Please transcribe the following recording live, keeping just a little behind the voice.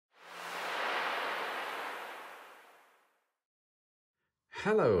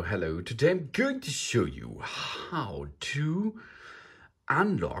Hello. Today I'm going to show you how to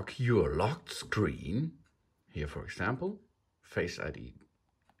unlock your locked screen. Here, for example, Face ID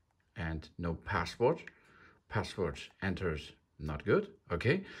and no password. Password entered not good.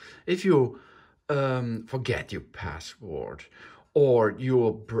 Okay. If you forget your password or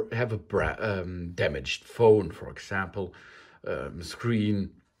you have a damaged phone, for example,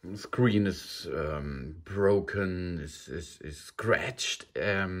 screen is broken, is scratched,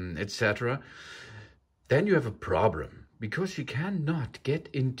 etc., then you have a problem because you cannot get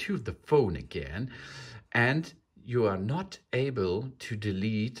into the phone again and you are not able to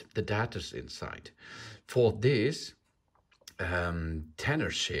delete the data inside. For this,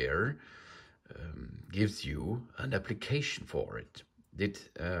 TenorShare gives you an application for it.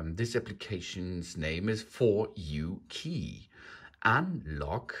 This application's name is PasswordNEW.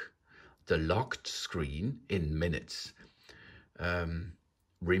 Unlock the locked screen in minutes.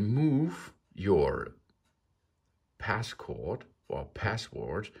 Remove your passcode or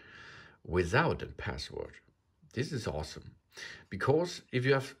password without a password. This is awesome because if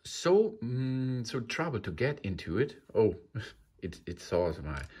you have so trouble to get into it, it saw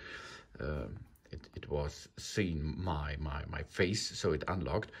my it was seeing my face, so it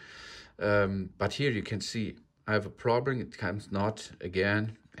unlocked. But here you can see I have a problem. It comes not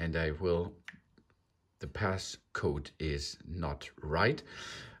again, and the passcode is not right.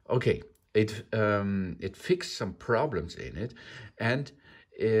 Okay, it fixed some problems in it, and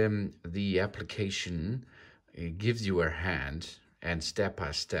the application gives you a hand and step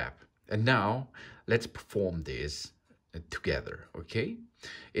by step. And now let's perform this together. Okay,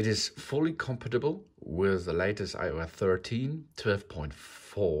 it is fully compatible with the latest iOS 13,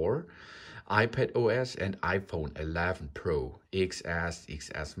 12.4, iPadOS and iPhone 11 Pro, XS,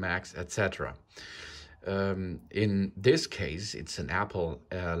 XS Max, etc. In this case, it's an Apple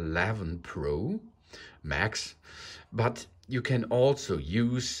 11 Pro Max, but you can also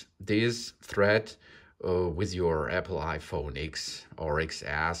use this thread with your Apple iPhone X or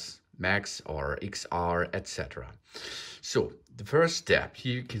XS Max or XR, etc. So the first step,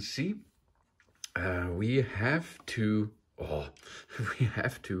 here you can see we have to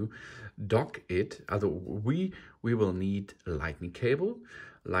dock it. We will need a lightning cable,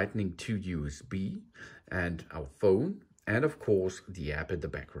 lightning to USB, and our phone, and of course the app in the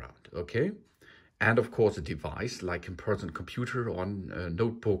background. Okay, and of course a device like a personal computer on a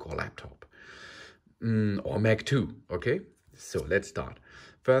notebook or laptop, or Mac too. Okay, so let's start.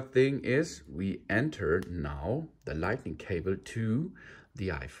 First thing is we enter now the lightning cable to the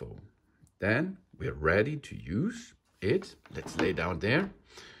iPhone. Then we're ready to use it. Let's lay down there.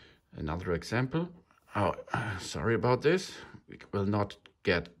 Another example. Oh, sorry about this. We will not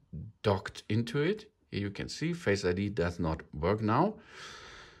get docked into it. Here you can see Face ID does not work now.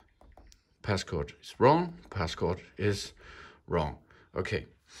 Passcode is wrong. Passcode is wrong. Okay.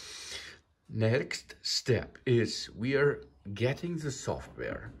 Next step is we are getting the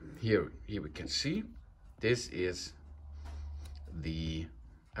software. Here we can see this is the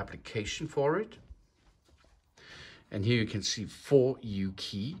application for it. And here you can see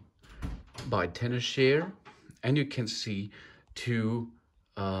PasswordNEW by TenorShare, and you can see two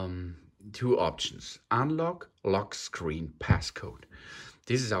options: unlock, lock screen, passcode.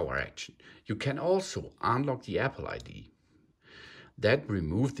 This is our action. You can also unlock the Apple ID. That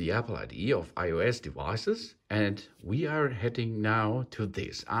removed the Apple ID of iOS devices, and we are heading now to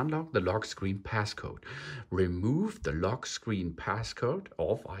this: unlock the lock screen passcode. Remove the lock screen passcode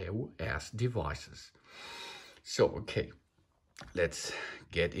of iOS devices. So, okay, let's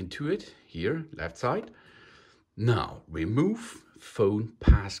get into it. Here, left side. Now, remove phone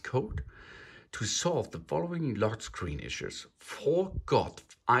passcode. To solve the following lock screen issues: forgot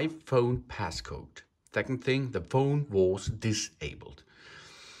iPhone passcode. Second thing, the phone was disabled.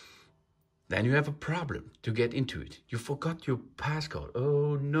 Then you have a problem to get into it. You forgot your passcode.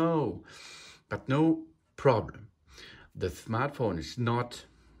 Oh no, but no problem. The smartphone is not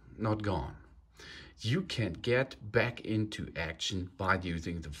gone. You can get back into action by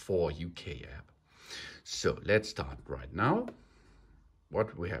using the PasswordNEW app. So let's start right now.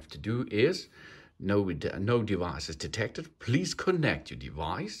 What we have to do is, no device is detected. Please connect your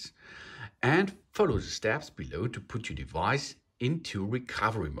device and follow the steps below to put your device into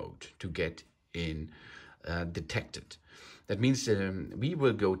recovery mode to get in detected. That means we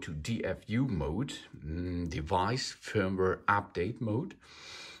will go to DFU mode, device firmware update mode.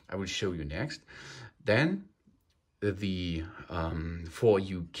 I will show you next. Then the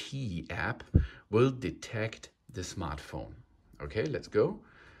PasswordNEW app will detect the smartphone. Okay, let's go.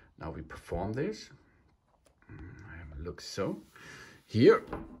 Now we perform this. Look so. Here,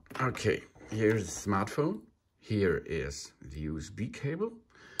 okay, here's the smartphone. Here is the USB cable.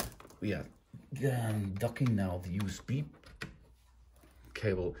 We are docking now the USB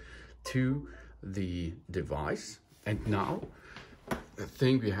cable to the device. And now the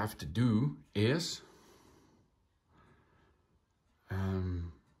thing we have to do is,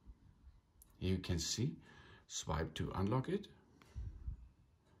 you can see, swipe to unlock it.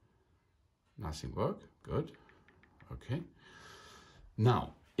 Nothing work, good, okay.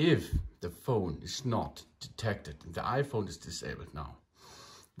 Now, if the phone is not detected, the iPhone is disabled now,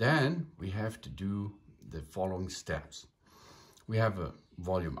 then we have to do the following steps. We have a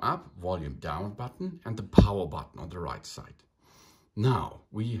volume up, volume down button and the power button on the right side. Now,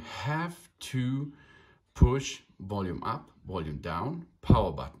 we have to push volume up, volume down,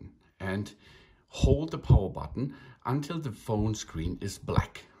 power button, and hold the power button until the phone screen is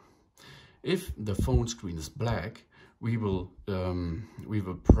black. If the phone screen is black, we will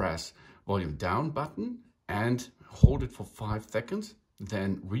press volume down button and hold it for 5 seconds,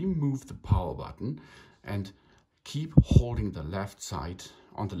 then remove the power button and keep holding the left side,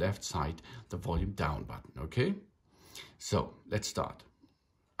 on the left side, the volume down button, okay? So let's start.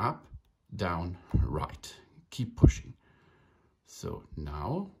 Up, down, right. Keep pushing. So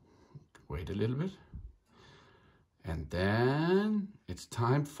now, wait a little bit. And then it's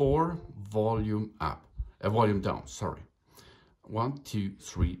time for volume up. Volume down, sorry. 1, 2,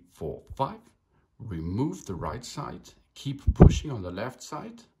 3, 4, 5. Remove the right side. Keep pushing on the left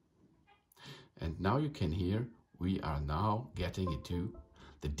side. And now you can hear we are now getting into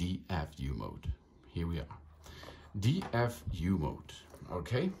the DFU mode. Here we are. DFU mode,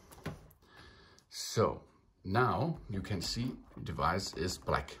 okay? So now you can see the device is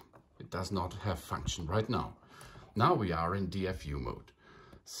black. It does not have function right now. Now we are in DFU mode.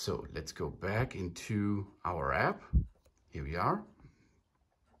 So let's go back into our app. Here we are.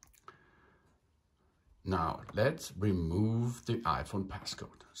 Now let's remove the iPhone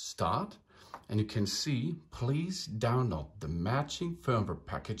passcode. Start, and you can see, please download the matching firmware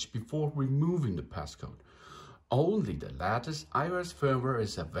package before removing the passcode. Only the latest iOS firmware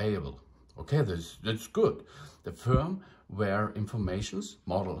is available. Okay, that's good. The firmware informations,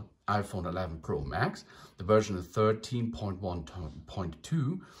 model iPhone 11 Pro Max, the version is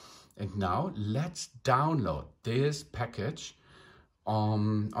 13.1.2. And now let's download this package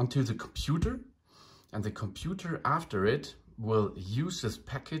onto the computer. And the computer after it will use this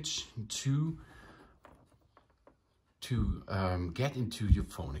package to get into your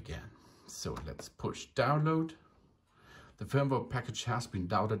phone again. So let's push download. The firmware package has been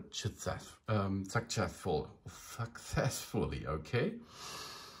downloaded successfully, okay?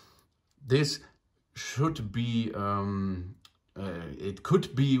 This should be, it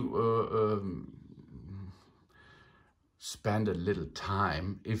could be spend a little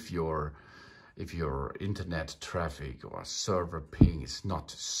time if your internet traffic or server ping is not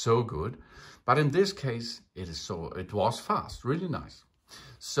so good. But in this case, it was fast, really nice.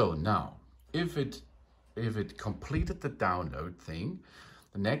 So now, if it completed the download thing,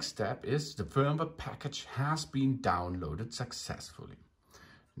 the next step is the firmware package has been downloaded successfully.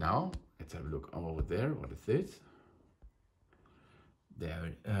 Now, let's have a look over there. What is this?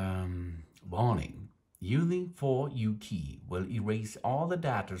 There, warning. Using .4u key will erase all the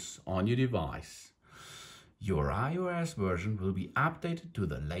data on your device. Your iOS version will be updated to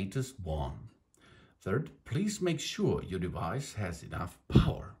the latest one. Third, please make sure your device has enough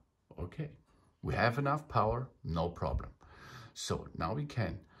power. Okay, we have enough power, no problem. So now we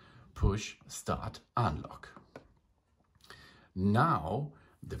can push start unlock. Now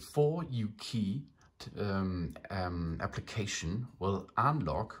the .4u key application will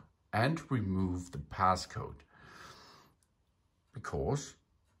unlock and remove the passcode because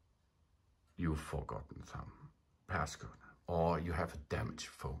you've forgotten some passcode or you have a damaged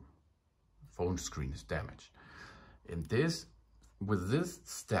phone screen is damaged. With these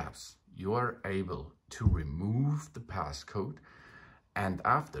steps you are able to remove the passcode, and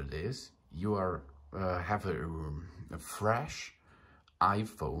after this you have a fresh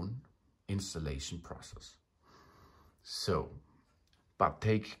iPhone installation process. So, but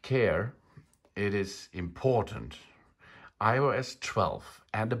take care, it is important. iOS 12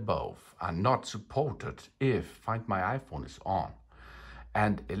 and above are not supported if Find My iPhone is on,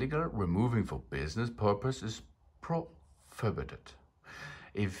 and illegal removing for business purpose is prohibited.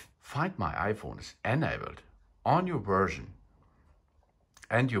 If Find My iPhone is enabled on your version,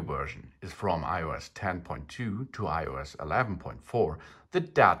 and your version is from iOS 10.2 to iOS 11.4, the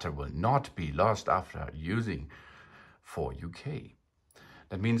data will not be lost after using .4u.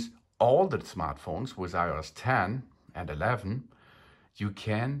 That means all the smartphones with iOS 10 and 11 you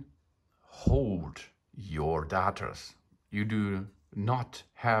can hold your data. You do not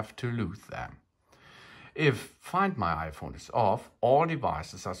have to lose them. If Find My iPhone is off, all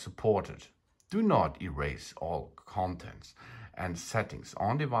devices are supported. Do not erase all contents and settings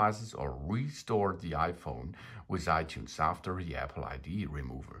on devices or restore the iPhone with iTunes after the Apple ID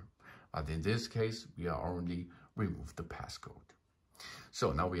remover. But in this case, we are only remove the passcode.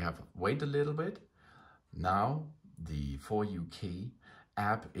 So now we have wait a little bit. Now the For You key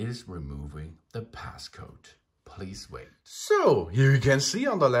app is removing the passcode. Please wait. So here you can see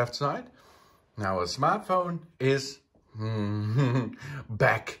on the left side, now a smartphone is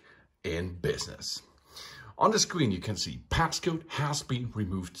back in business. On the screen you can see passcode has been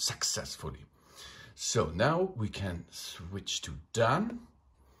removed successfully. So now we can switch to done.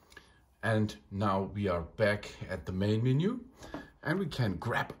 And now we are back at the main menu and we can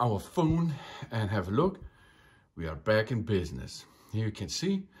grab our phone and have a look. We are back in business. Here you can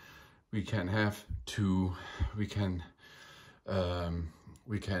see we can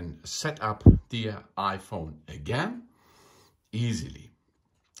set up the iPhone again easily.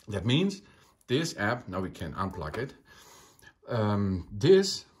 That means this app, now we can unplug it.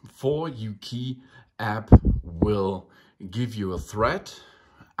 This For You key app will give you a thread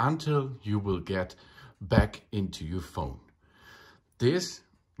until you will get back into your phone. This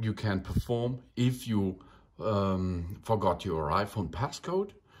you can perform if you forgot your iPhone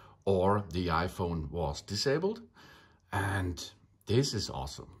passcode or the iPhone was disabled. And this is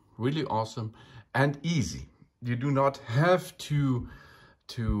awesome, really awesome and easy. You do not have to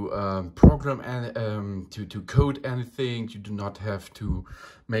program and to code anything. You do not have to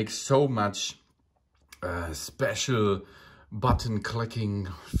make so much special button clicking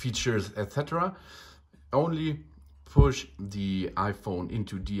features, etc. Only push the iPhone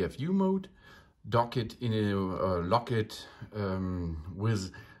into DFU mode, lock it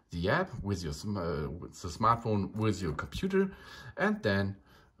with the app, with your the smartphone, with your computer, and then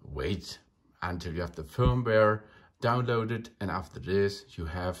wait until you have the firmware downloaded. And after this, you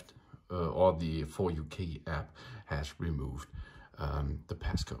have or the For You key app has removed the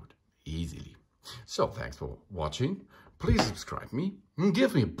passcode easily. So thanks for watching. Please subscribe me,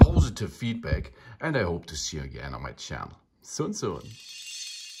 give me positive feedback, and I hope to see you again on my channel soon.